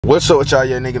What's up with y'all,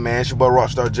 yeah nigga, man? It's your boy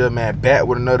Rockstar Judge, man. Back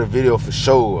with another video for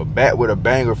sure. Back with a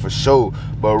banger for sure.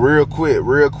 But real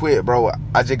quick, bro,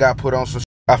 I just got put on some.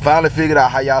 I finally figured out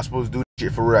how y'all supposed to do this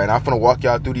shit for real. And I'm finna walk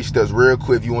y'all through these steps real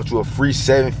quick. If you want you a free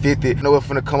 750, you know what's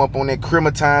finna come up on that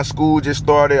criminal time, school just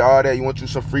started, all that. You want you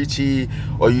some free cheese,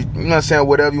 or you know what I'm saying,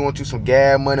 whatever. You want you some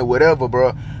gas money, whatever,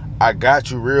 bro. I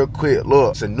got you real quick.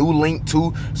 Look, it's a new link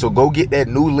too. So go get that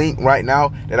new link right now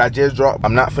that I just dropped.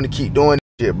 I'm not finna keep doing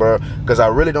shit, bro, because I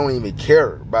really don't even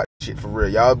care about shit for real.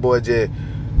 Y'all boys just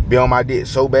be on my dick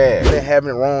so bad. I've been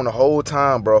having it wrong the whole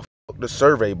time, bro. Fuck the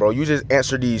survey, bro. You just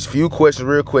answer these few questions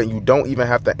real quick and you don't even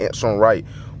have to answer them right.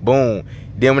 Boom.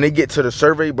 Then when they get to the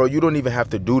survey, bro, you don't even have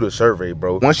to do the survey,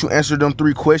 bro. Once you answer them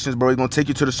 3 questions, bro, it's gonna take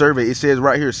you to the survey. It says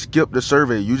right here, skip the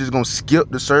survey. You just gonna skip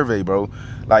the survey, bro.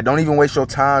 Like, don't even waste your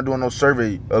time doing no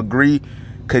survey. Agree,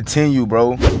 continue,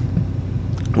 bro.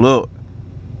 Look.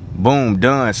 Boom,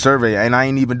 done, survey, and I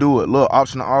ain't even do it. Look,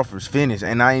 optional offers, finish,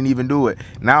 and I ain't even do it.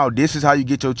 Now, this is how you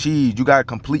get your cheese. You gotta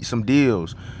complete some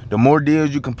deals. The more deals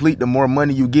you complete, the more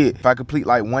money you get. If I complete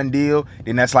like 1 deal,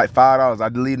 then that's like $5. I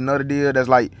delete another deal,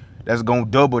 that's gonna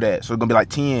double that. So it's gonna be like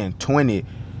 10, 20,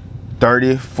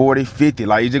 30, 40, 50.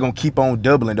 Like, it's just gonna keep on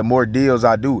doubling the more deals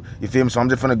I do. You feel me? So I'm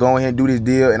just gonna go ahead and do this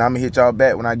deal, and I'm gonna hit y'all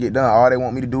back when I get done. All they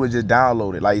want me to do is just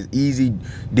download it. Like, it's easy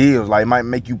deals. Like, it might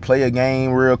make you play a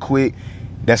game real quick.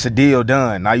 That's a deal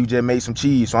done. Now you just made some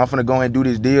cheese. So I'm finna go ahead and do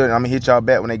this deal, and I'm gonna hit y'all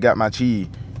back when they got my cheese.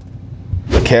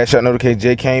 Cash out notification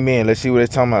just came in. Let's see what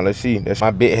it's talking about. Let's see. That's my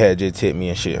bit had just tipped me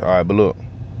and shit. All right, but look.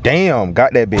 Damn,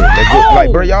 got that bit.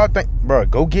 Like, bro, y'all think, bro,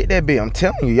 go get that bit. I'm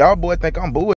telling you, y'all boy think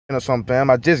I'm bullshitting or something, fam.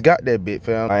 I just got that bit,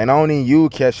 fam. And I don't even use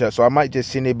cash out, so I might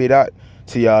just send that bit out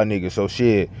to y'all niggas. So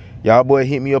shit, y'all boy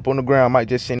hit me up on the ground. I might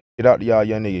just send it out to y'all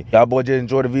young niggas. Y'all boy just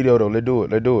enjoy the video though. Let's do it.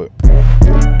 Let's do it.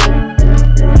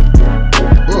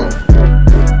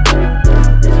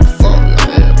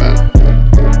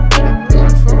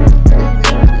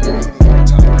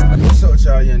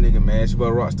 It's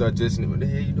your boy Rockstar Justin. What the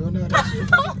hell you doing now? That shit?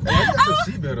 Hey, I got your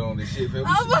seatbelt on this shit, man.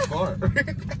 We should fart.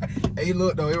 Hey,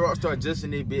 look though, it's Rockstar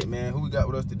Justin in this bit, man. Who we got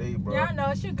with us today, bro? Y'all know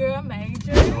it's your girl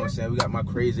Major. You know what I'm saying? We got my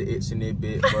crazy itch in this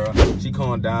bit, bro. She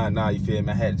calmed down now, you feel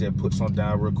me? I had to just put some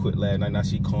down real quick last night. Now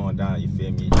she calmed down, you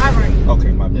feel me? Alright.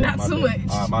 Okay, my bad. Not too much.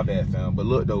 Alright, my bad, fam. But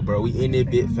look though, bro, we in this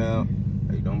bit, fam.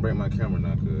 Hey, don't break my camera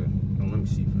now, cuz. Don't let me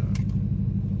see, fam.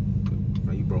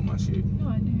 Now you broke my shit. No,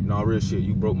 I didn't. No, real shit,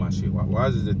 you broke my shit. Why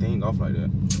is the thing off like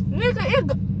that?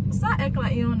 Nigga, stop acting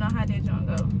like you don't know how that joint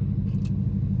go.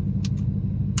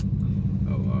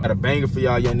 I got a banger for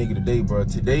y'all young nigga today, bro.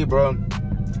 Today, bro,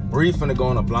 Bree finna go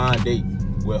on a blind date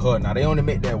with her. Now, they only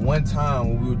met that one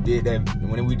time when we did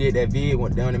that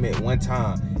vid, they only met one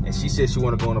time. And she said she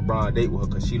wanna go on a blind date with her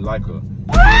because she like her.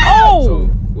 Oh! So,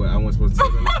 what, I wasn't supposed to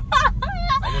tell her that?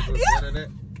 I wasn't supposed to tell her that?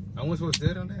 I wasn't supposed to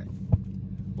tell her that?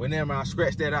 Well, never mind, I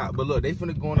scratched that out. But look, they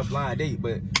finna go on a blind date.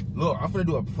 But look, I'm finna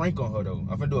do a prank on her though.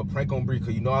 I'm finna do a prank on Bree,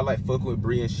 cause you know I like fucking with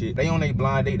Bree and shit. They on a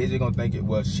blind date, they just gonna think it.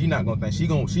 Well, she not gonna think.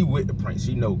 She with the prank.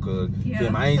 She know, cause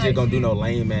yeah, I ain't just gonna do no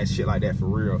lame ass shit like that for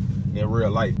real in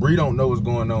real life. Bree don't know what's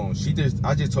going on.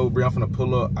 I just told Bree I'm finna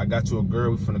pull up. I got you a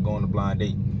girl. We finna go on a blind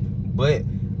date. But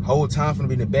whole time finna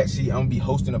be in the back seat. I'm gonna be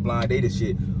hosting a blind date and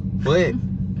shit. But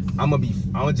I'm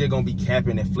just gonna be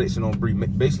capping and flexing on Bree,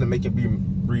 basically making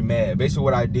Bree mad. Basically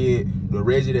what I did to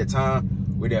Reggie that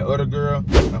time with that other girl,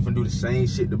 I'm finna do the same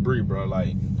shit to Bree, bro.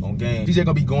 Like, on game. She's just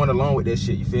gonna be going along with that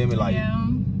shit, you feel me? Like, yeah.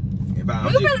 I'm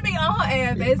gonna be on her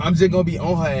ass, basically. I'm just gonna be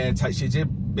on her ass type shit,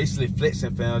 just basically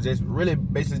flexing, fam. Just really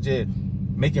basically just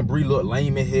making Bree look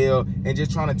lame as hell and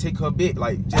just trying to take her bit,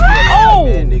 like, just be a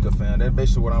lame man nigga, fam. That's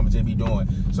basically what I'm just be doing.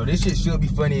 So this shit should be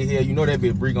funny as hell. You know that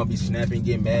bit Bree gonna be snapping,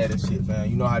 getting mad and shit, fam.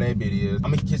 You know how that bit is.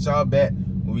 I'm gonna catch y'all back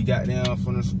when we got down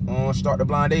from the start the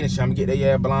blind date and shit. I'm gonna get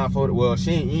that ass blindfolded. Well,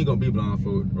 she ain't gonna be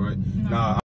blindfolded, right? No.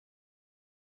 Nah.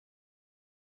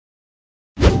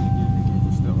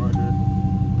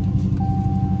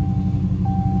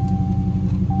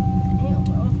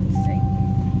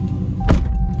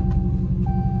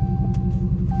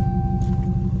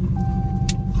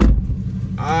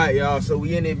 Alright, y'all, so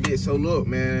we in that bit. So look,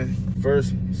 man,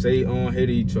 first say hey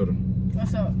to each other.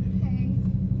 What's up? Hey.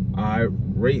 Alright,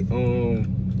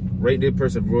 rate this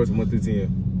person voice 1 through 10.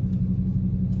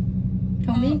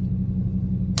 Who, me?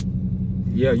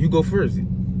 Yeah, you go first. You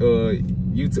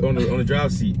on the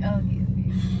drive seat. Oh, yeah.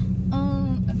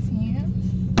 A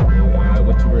 10. Alright,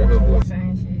 what you rate her voice?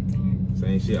 Same shit, 10.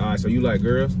 Same shit. Alright, so you like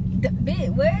girls?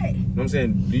 Bit, what? I'm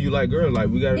saying, do you like girls? Like,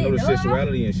 we gotta know the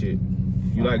sexuality and shit.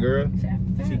 You like girls?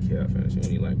 She care, fam. She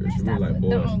don't even like girls. She really like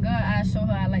boys. Oh God, I show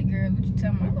her I like girls. What you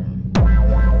tell my girl?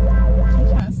 I'm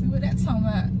trying to see what that's talking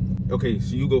about. okay,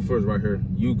 so you go first right here.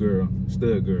 You girl,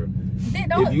 stud girl.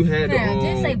 If you had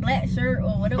just say black shirt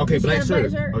or whatever. Okay, black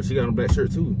shirt. Oh, she got a black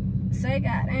shirt too. Say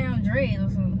goddamn dreads or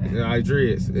something. Yeah, I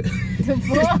dreads. If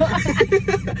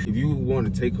you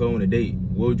want to take her on a date,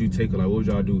 what would you take her? Like, what would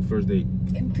y'all do first date?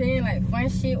 It depends, like fun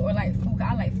shit or like food.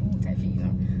 I like food type shit, you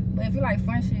know. But if you like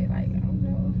fun shit, like I don't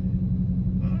know,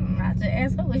 I just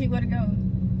ask her where she want to go.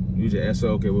 You just ask her.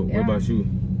 Okay, what about you? I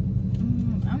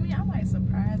mean, I like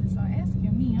surprises, so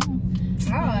asking me, oh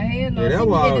hell no. Yeah, that's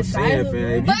what I was saying,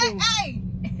 fam. But hey,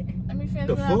 let me finish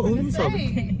The what fuck? I Who was you gonna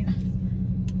talking? say.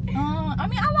 I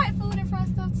mean, I like food and fried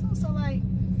stuff too, so like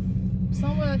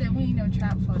somewhere that we ain't never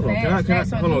tried before. Hold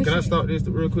on, can I stop this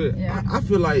real quick? Yeah. I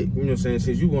feel like, you know what I'm saying,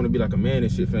 since you want to be like a man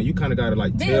and shit, fam, you kind of got to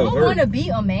like Bitch, tell who her. want to be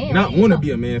a man? Not want to be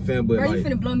a man, fam, but bro, like. you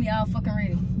finna blow me out fucking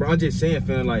ready. Bro, I'm just saying,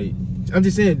 fam, like, I'm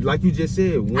just saying, like you just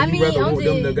said, when you rather want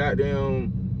them to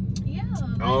goddamn. Yeah.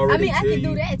 Already I can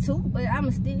do that too, but I'ma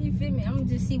still, you feel me? I'ma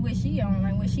just see what she on,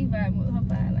 like what she vibe with her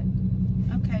vibe, like.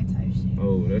 Okay, type shit.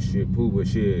 Oh, that shit poo, but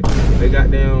shit. They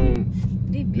goddamn.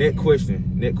 Next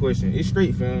question. It's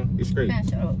straight, fam. It's straight. Man,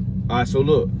 shut up. Alright, so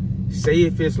look, say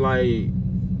if it's like,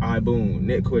 alright, boom,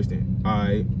 next question.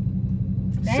 Alright.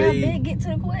 Damn, bitch, get to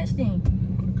the question.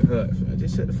 God, fam,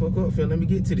 just shut the fuck up, fam. Let me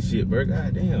get to the shit, bro.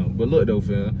 God damn. But look though,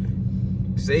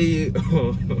 fam. Say it.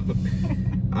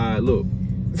 Alright, look.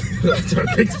 I'm trying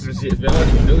to think of some shit, fam. I don't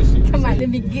even know shit. Come on, let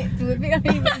me get to it.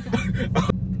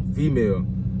 Female,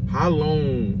 how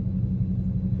long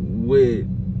would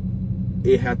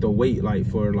it have to wait like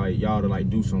for like y'all to like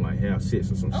do some like have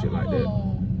sex or some shit like that?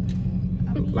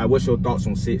 I mean, Like, what's your thoughts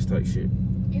on sex type shit?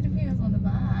 it depends on the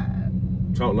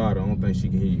vibe. Talk louder. I don't think she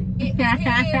can hear you. It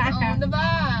depends on the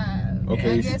vibe.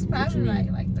 Okay, I guess what you probably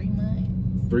mean? like 3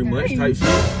 months. 3 months type shit.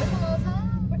 That's a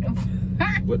long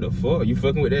time. What the fuck? You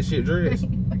fucking with that shit, Dress? You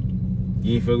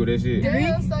ain't fucking with that shit?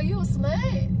 Damn, so you a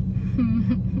slut?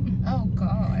 Oh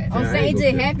God. I'm saying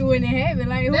just happy when it happen.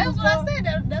 Like, who That's the what I fuck? said.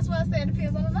 That's what I said. It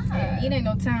depends on the vibe. Yeah, it ain't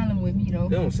no time limit with me though.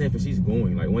 That's what I'm saying, for she's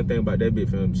going. Like, one thing about that bitch,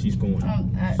 fam, she's going.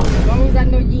 As long as I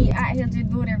know you ain't out here just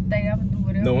doing everything, I'm gonna do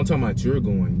whatever. No, I'm talking about you're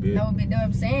going, bitch. No, but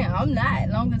I'm saying I'm not.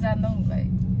 As long as I know, like. I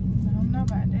don't know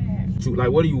about that. Like,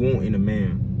 what do you want in a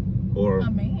man? Or A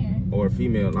man. or a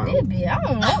female? Like, This bitch, I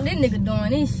don't want this nigga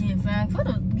doing this shit, fam.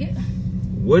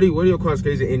 what are your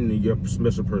qualifications in your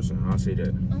special person? I'll say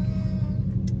that.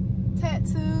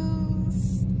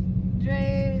 Tattoos,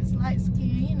 dreads, light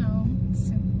skin, you know,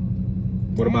 simple.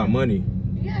 What about money?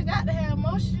 Yeah, got to have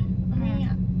motion. I mean,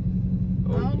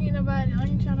 I don't need nobody. I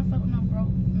ain't trying to fuck with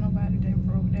nobody that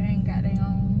broke. They ain't got their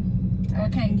own. Or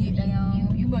can't get their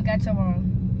own. You but got your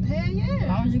own. Hell yeah. As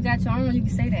long as you got your own, you can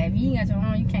say that. If you ain't got your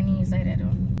own, you can't even say that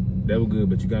though. That was good,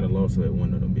 but you kind of lost her at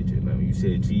one of them bitches. Like, when you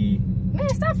said G. Man,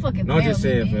 stop fucking. No, I'm just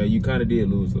saying, fam, you kind of did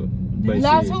lose her. But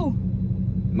lost shit, who?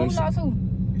 No, Who lost who?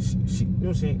 She, you know what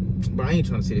I'm saying? But I ain't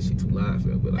trying to say that shit too loud,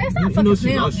 fam. But like, Man, stop you know fucking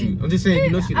she lost playing you. I'm just saying, you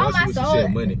know she lost you when she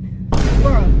said money.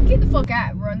 Bro, get the fuck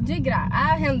out, bro. Just get out.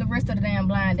 I'll handle the rest of the damn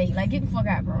blind date. Like, get the fuck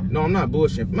out, bro. No, I'm not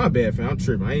bullshitting. My bad, fam. I'm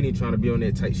tripping. I ain't even trying to be on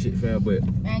that tight shit, fam. But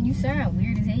Man, you sound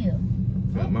weird as hell.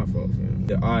 fam, my fault, fam.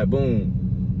 Yeah, all right, boom.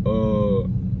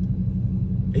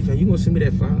 Hey, fam, you gonna send me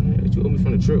that file, man, that you owe me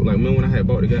from the trip? Like, man, when I had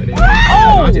bought the goddamn.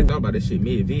 Oh! I just thought about that shit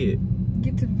mid-vid.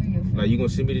 Get to the video. Like, you gonna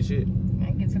send me this shit?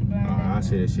 Man, get to the blind date. I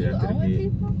say that shit You after the owe vid.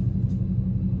 people?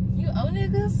 You owe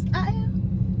niggas out here?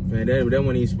 Man, that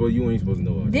one ain't supposed. You ain't supposed to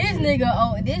know. This nigga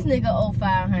owe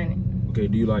 500. Okay,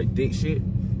 do you like thick shit?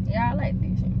 Yeah, I like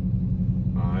this shit.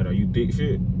 Alright, are you thick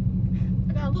shit?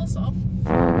 I got a little soft.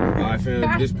 Alright,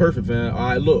 fam, this perfect, fam.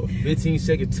 Alright, look,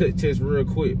 15-second touch test real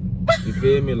quick. You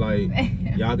feel me? Like,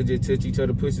 y'all can just touch each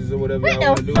other pussies or whatever y'all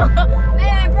want to do.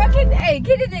 Man, bro, get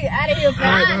this nigga out of here, fam.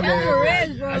 I handle the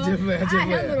rest, bro. I just play. I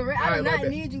handle the rest. I do not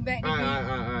need you back to me.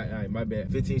 Alright, my bad.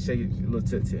 15 seconds, little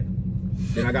touch test.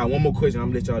 Then I got one more question. I'm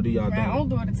gonna let y'all do y'all Bro, I thing. don't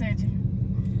do it to touch you.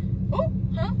 Oh,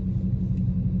 huh?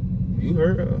 You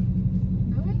heard her.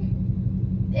 Go ahead.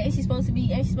 Ain't she supposed to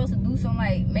do something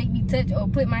like make me touch or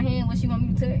put my hand where she want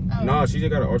me to touch? Oh. Nah, she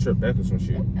just gotta arch her back or some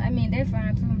shit. I mean, that's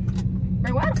fine too.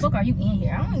 Bro, why the fuck are you in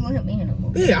here? I don't even want him in here no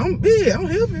more. Yeah, I'm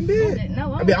helping, bitch.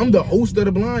 No, I'm the host of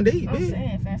the blind date, I'm bitch.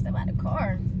 saying fast about the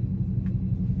car.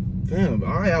 Fam,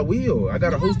 alright, I will. I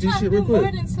gotta host this shit real More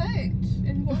quick. than touch.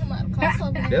 And one of my car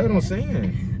something. That's what I'm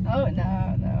saying. Oh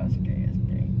no, it's great.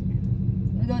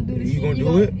 We gonna do this You shit. gonna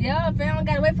do it? Yeah, fam, I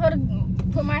gotta wait for her to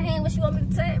put my hand where she want me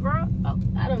to touch, bro. Oh,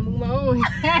 I done move my own.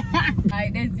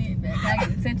 Like, that's it, man. I get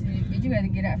to touch it, but you gotta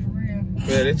get out for real.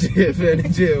 Fam, that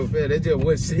just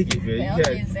 1 second, fam. Man, I'm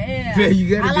just saying. Man, you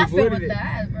gotta all do I more feel than was that. the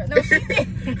eyes, bro. No, she did.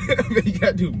 Man, you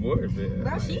gotta do more, man.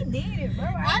 Bro, she did it, bro.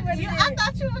 I thought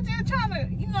you were just trying to,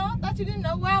 I thought you didn't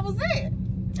know where I was at.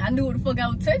 I knew what the fuck I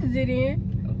was touching it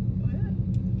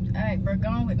in. Alright, bro, go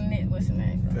on with the next. What's the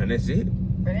name, bro? And that's it.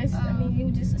 Bro, that's, I mean, you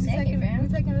was just a second, fam. You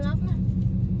taking it off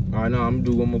now? Alright, no, I'm gonna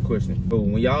do one more question. So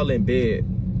when y'all in bed,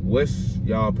 what's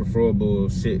y'all preferable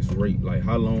sex rate? Like,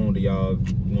 how long do y'all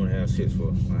want to have sex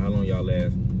for? Like, how long y'all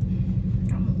last?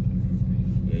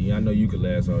 Yeah, I know you could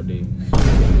last all day.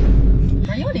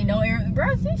 Bro, you don't even know everything,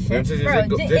 bro. This shit, bro.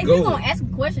 If you gonna ask a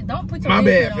question, don't put your My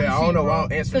bad, on fam. I don't know why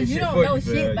I'm answering this shit for you, don't know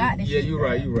shit about this yeah, shit. you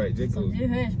right. Just So go.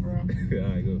 just hush, bro.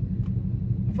 Alright, go.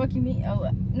 Fuck you mean? Oh,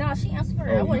 no, she answered first.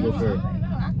 Oh, I wasn't you go even. first. I don't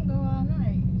know. I can go all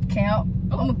night. Count.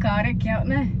 I'm gonna call that count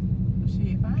now.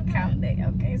 Shit, fine. Count that.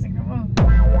 Okay, so come on. They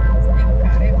gonna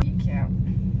call that be count.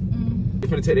 You're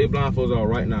finna take their blindfolds off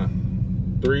right now.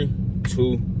 3,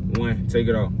 2, 1. Take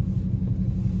it off.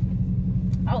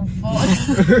 Oh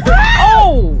fuck.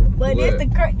 Oh! But What? that's the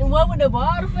correct one with the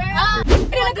bottle, fam. I In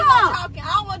the don't car. talking.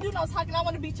 I don't want to do no talking. I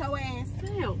want to beat your ass.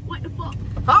 Damn, what the fuck?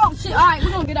 Oh shit! All right, we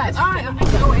gonna get out. All right, I'll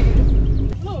beat your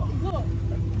ass. Look.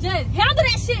 Just handle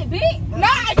that shit, bitch.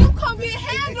 Nah, you come get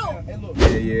handled.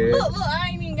 Yeah. Look, I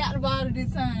ain't even got the bottle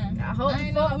this time. I hope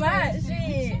ain't the fuck no mine. shit.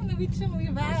 Shit. We chillin', we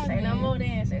vibing. Say no more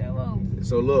then. Say no more.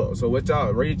 So look, so what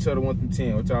y'all rate each other 1 through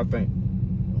 10? What y'all think?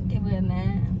 Give it a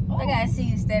 9. I gotta see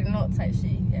you standing up type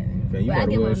shit. Yeah. Man, you But I might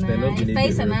give well it a stand 9. up in this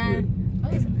Face bitch a real 9.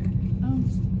 Face a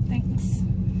 9.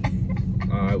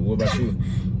 Thanks. Alright, what about you?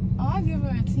 Oh, I give her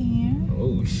a 10.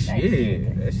 Oh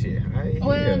shit, that shit high.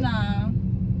 Well, nah.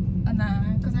 A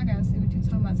 9. Because I gotta see what you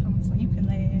talking about, Thomas. So you can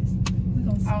last. We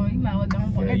gonna see. Oh, you might well go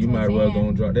and put Yeah, that you to a might well 10. go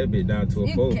and drop that bitch down to a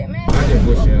You 4. can't, man.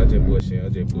 I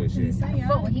just bullshit.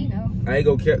 Fuck what he know. I ain't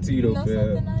gonna cap to you You though, know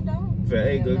fam. something I don't? Fam, I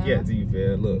ain't gonna Yeah, cap to you,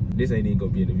 fam. Look, this ain't even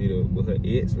gonna be in the video, but her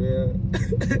ex, fam.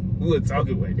 We were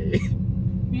talking about that.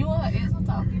 You and her ex were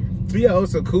talking. But yeah, on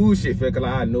some cool shit, fam, cause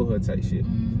like, I know her type shit.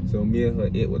 Mm-hmm. So me and her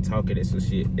ex were talking and some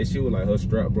shit. And she was like, her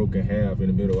strap broke in half in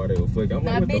the middle while they were fucking. I'm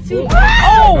Nah, like, what bitch, the you. fuck?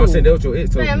 Oh! I'm saying that was your ex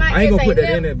told me. Man, my I ain't ex gonna put that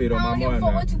never- in that bit on my I don't give a mind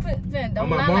fuck now. what you put. Man, don't On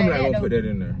my lie mom, like not that, gonna though. put that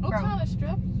in there. What kind of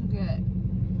straps you got?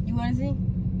 You wanna see?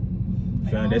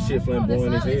 Fam, that shit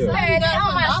flamboyant as hell. Man, that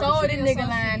on my soul, this nigga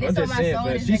lying. I'm This on just my saying, soul,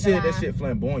 fam. this She nigga said that lying. shit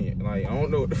flamboyant. Like, I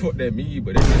don't know what the fuck that mean,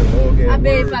 but that shit a long ass I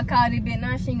bet word. if I called it bitch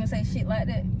now, she ain't gonna say shit like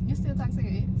that. You still talk to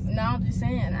your ex? No, I'm just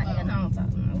saying. I don't talk.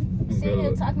 I'm sitting here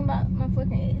Good. talking about my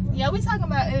fucking ex. Yeah, we talking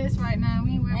about ex right now.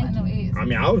 We ain't worried about no ex. I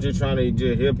mean, I was just trying to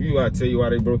just help you out, tell you why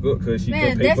they broke up, cause she Man,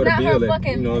 couldn't pay that's for the not her bill. At,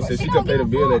 fucking- you know what I'm saying? she She don't couldn't pay the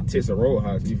give a bill fuck. at Tissa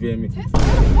Roadhouse. You feel me?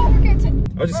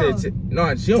 I just Bro. said,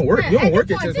 no, she don't work. Man, You don't at work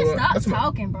the at point, Tissa just Roadhouse. stop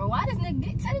talking, bro. Why this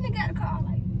nigga tell the nigga got a car?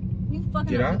 Like, you fucking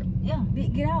Get out? Yeah,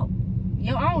 bitch, get out.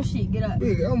 Your own shit, get out.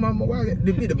 Big, oh my, why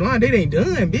the blind date ain't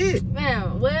done, bitch.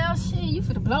 Man, well, shit, you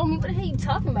finna blow me. What the hell you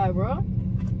talking about, bro?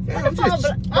 Man, What I'm the fuck,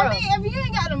 just, bro? I mean, if you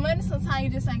ain't got the money, sometimes you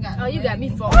just ain't got. Oh, the you got money.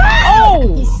 me fucked.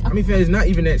 Oh! I mean, fam, it's not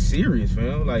even that serious,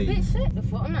 fam. Like, Bitch, shut the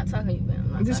fuck. I'm not talking to you,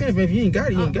 man. I'm just saying, fam, if you ain't got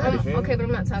it, you ain't got it, fam. Okay, but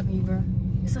I'm not talking to you, bro.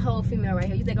 It's a whole female right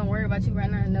here. You think I'm worried about you right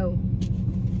now? No.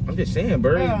 I'm just saying,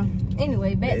 bro.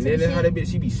 Anyway, back And to then the that's how that shit.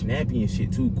 bitch, she be snappy and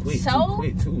shit too quick, So?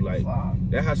 too. Like, Wow.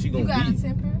 that's how she You gonna got a be.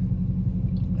 temper?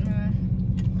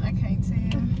 Nah. I can't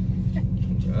tell.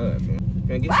 God, fam.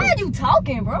 Fam, get Why some, are you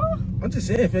talking, bro? I'm just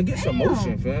saying, fam, get some Damn.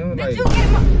 motion, fam. Bitch, Like, you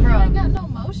get my... You ain't Bro, got no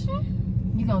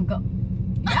motion? you gonna go.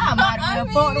 Y'all might have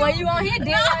been fucked the way you on his dick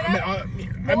right I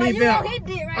now. mean, you fam, on his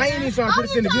dick right I ain't now. even trying to put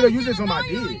this in the video. You just on my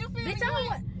dick. Bitch, I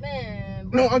don't... Man,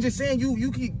 bro. No, I'm just saying,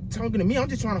 you keep talking to me. I'm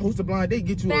just trying to host a blind date,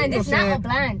 get you, Man, you know this what I'm not a saying?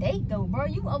 blind date, though, bro.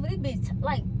 You over this bitch,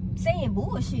 like, saying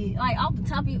bullshit. Like, off the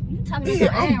top of you talking to Yeah,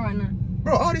 your I'm- ass right now.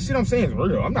 Bro, all this shit I'm saying is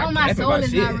real. I'm not On my capping soul about is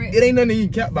shit. not real. It ain't nothing to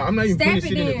even cap about. I'm not even Stamp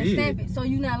putting it shit in the then, video. stamp it. So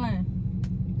you not lying.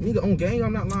 Nigga, on game,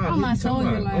 I'm not lying. On What my you soul, talking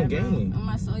you about? lying, On bro. game. On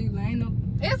my soul, you lying. No.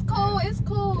 It's cool, it's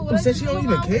cool. Who said she don't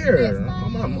even care?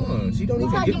 On my mom. She don't We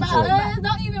even talking give a about fuck. us.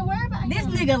 Don't even worry about This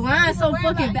him. nigga lying so worry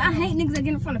fucking about bad. I him. hate niggas that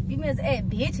get in front of females at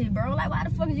bitches, bro. Like, why the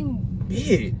fuck is you...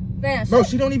 Bitch. Man, Bro, shut-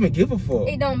 she don't even give a fuck.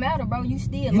 It don't matter, bro. You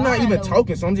still You're not lying, even though.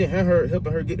 talking, so I'm just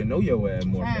helping her get to know your ass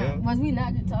more, Man, fam. was we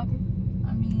not just talking?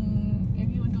 I mean, if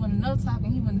you were doing enough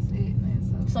talking, he wouldn't have said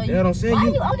that. So. So Yeah, I'm saying why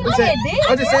you. you only I'm on saying- that dick?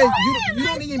 I'm just saying bro? you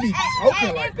don't even be At talking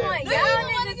this like that. point, Do you y'all even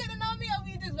want niggas- to get to know me, or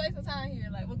we just wasting time here?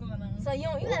 Like, what's going on? So you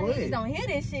Wait. niggas don't hear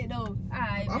this shit though.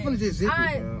 Alright, I'm man. finna just zip it,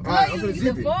 Alright, man. boy, Alright, I'm you finna get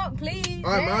zip the it. fuck, please.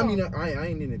 All right, man, I Damn. mean, I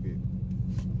ain't in that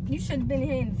bitch. You should have been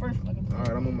here in the first fucking place. All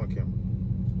right, I'm on my camera.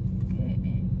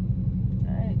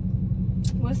 Alright.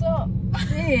 What's up?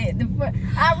 Shit, I'm not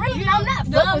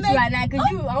Don't fucking with you make- right now because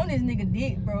you on this nigga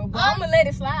dick, bro. But I'm gonna let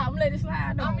it slide. I'm gonna let it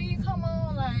slide though. I mean, come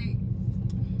on, like,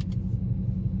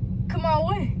 come on,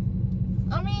 what?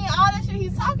 I mean, all that shit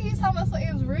he's talking about, so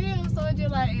it's real. So it's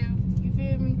just like, you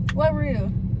feel me? What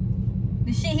real?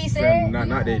 The shit he said? Not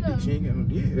that. She ain't got no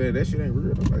dick. Yeah, that shit ain't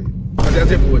real. Like, I'm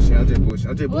just bullshit. I'm just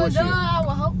bullshit. Well, I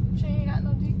would hope she ain't got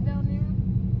no dick down there.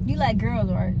 You like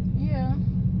girls, right? Yeah.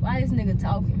 Why this nigga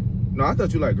talking? No, I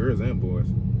thought you like girls and boys.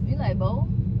 You like both?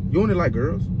 You only like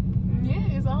girls? Yeah,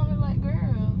 it's only like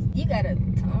girls. You got a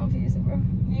tongue piercing, bro.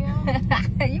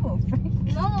 Yeah. You a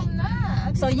freak. No, I'm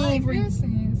not. So you ain't freak?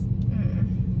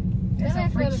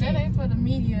 That ain't for the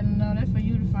media to know. That's for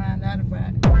you to find out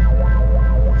about.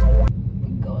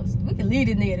 We can leave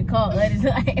this nigga in the car.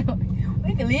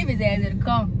 We can leave his ass in the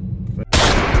car.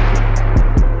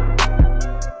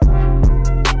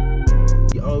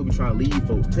 You always be trying to leave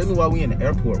folks. Tell me why we in the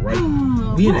airport, right?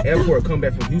 We in the airport, come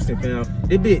back from Houston, fam.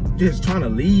 This bitch just trying to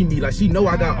leave me. Like, she know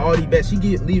I got all these bags. She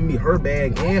leaving me her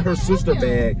bag and her sister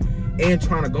bag. And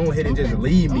trying to go ahead and just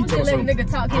leave me.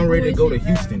 I'm ready to go to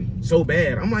Houston so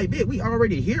bad. I'm like, bitch, we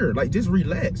already here. Like, just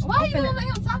relax. Why you gonna let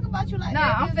him talk about you like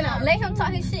that? Nah, I'm finna let him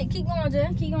talk his shit. Keep going,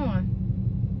 Jen. Keep going.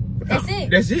 That's it.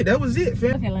 That's it. That was it,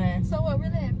 fam. Okay, line. So what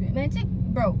really happened? Man,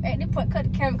 bro, at this point, cut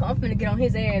the camera, cause I'm finna get on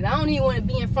his ass. I don't even want to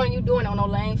be in front of you doing it on no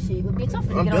lame shit. But bitch, I'm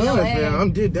finna get on your ass. Fam.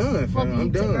 I'm just done, fam.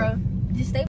 I'm done. Bro. Just stay